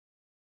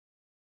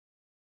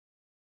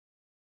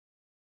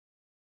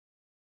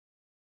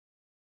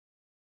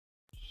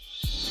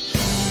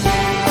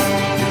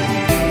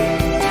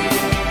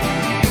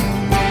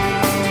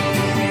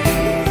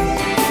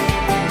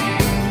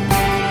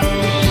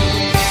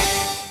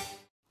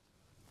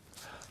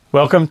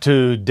Welcome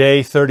to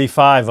day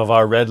 35 of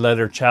our Red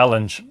Letter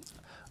Challenge.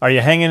 Are you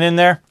hanging in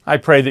there? I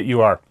pray that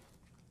you are.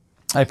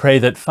 I pray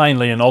that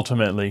finally and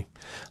ultimately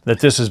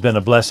that this has been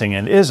a blessing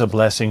and is a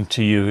blessing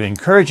to you,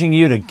 encouraging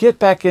you to get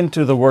back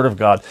into the Word of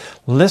God,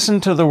 listen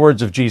to the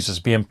words of Jesus,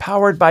 be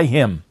empowered by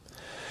Him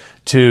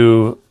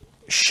to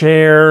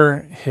share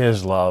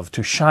His love,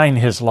 to shine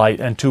His light,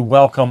 and to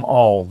welcome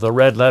all. The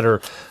red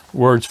letter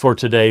words for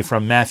today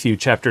from Matthew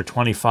chapter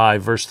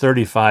 25, verse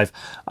 35.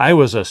 I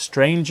was a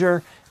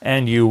stranger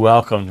and you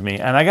welcomed me.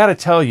 And I got to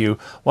tell you,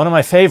 one of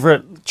my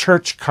favorite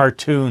church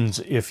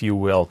cartoons, if you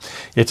will.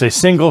 It's a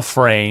single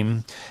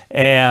frame,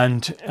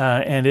 and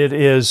it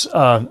is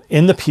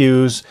in the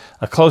pews,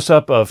 a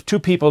close-up of two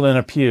people in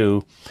a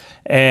pew,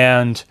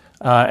 and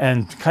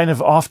kind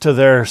of off to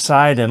their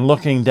side and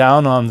looking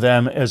down on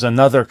them is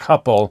another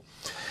couple.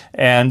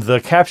 And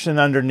the caption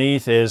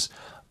underneath is,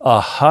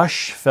 "A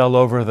hush fell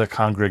over the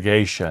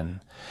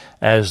congregation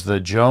as the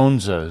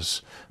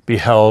Joneses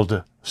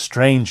beheld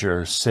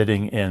strangers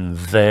sitting in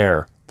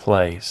their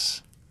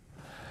place."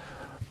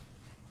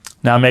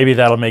 Now, maybe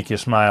that'll make you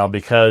smile,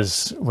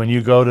 because when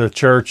you go to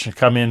church and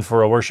come in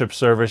for a worship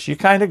service, you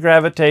kind of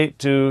gravitate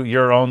to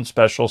your own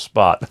special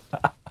spot.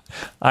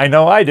 I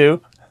know I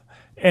do.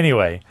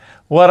 Anyway,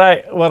 what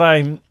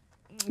I'm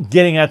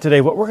getting at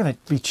today, what we're going to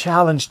be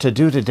challenged to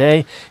do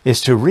today is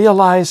to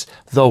realize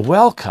the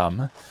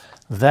welcome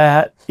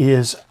that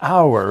is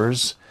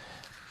ours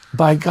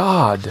by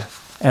God,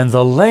 and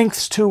the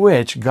lengths to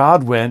which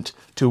God went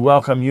to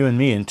welcome you and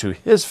me into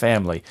His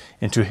family,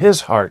 into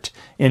His heart,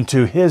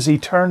 into His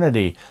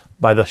eternity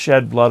by the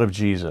shed blood of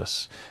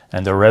Jesus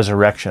and the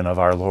resurrection of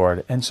our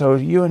Lord. And so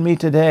you and me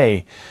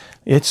today,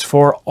 it's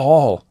for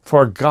all.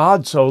 For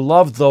God so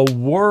loved the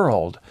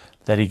world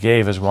that He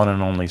gave His one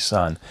and only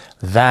Son.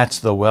 That's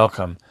the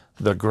welcome,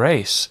 the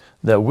grace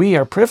that we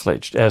are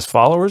privileged as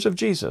followers of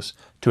Jesus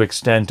to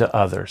extend to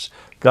others.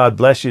 God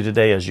bless you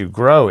today as you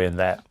grow in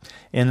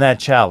that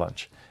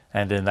challenge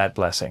and in that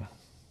blessing.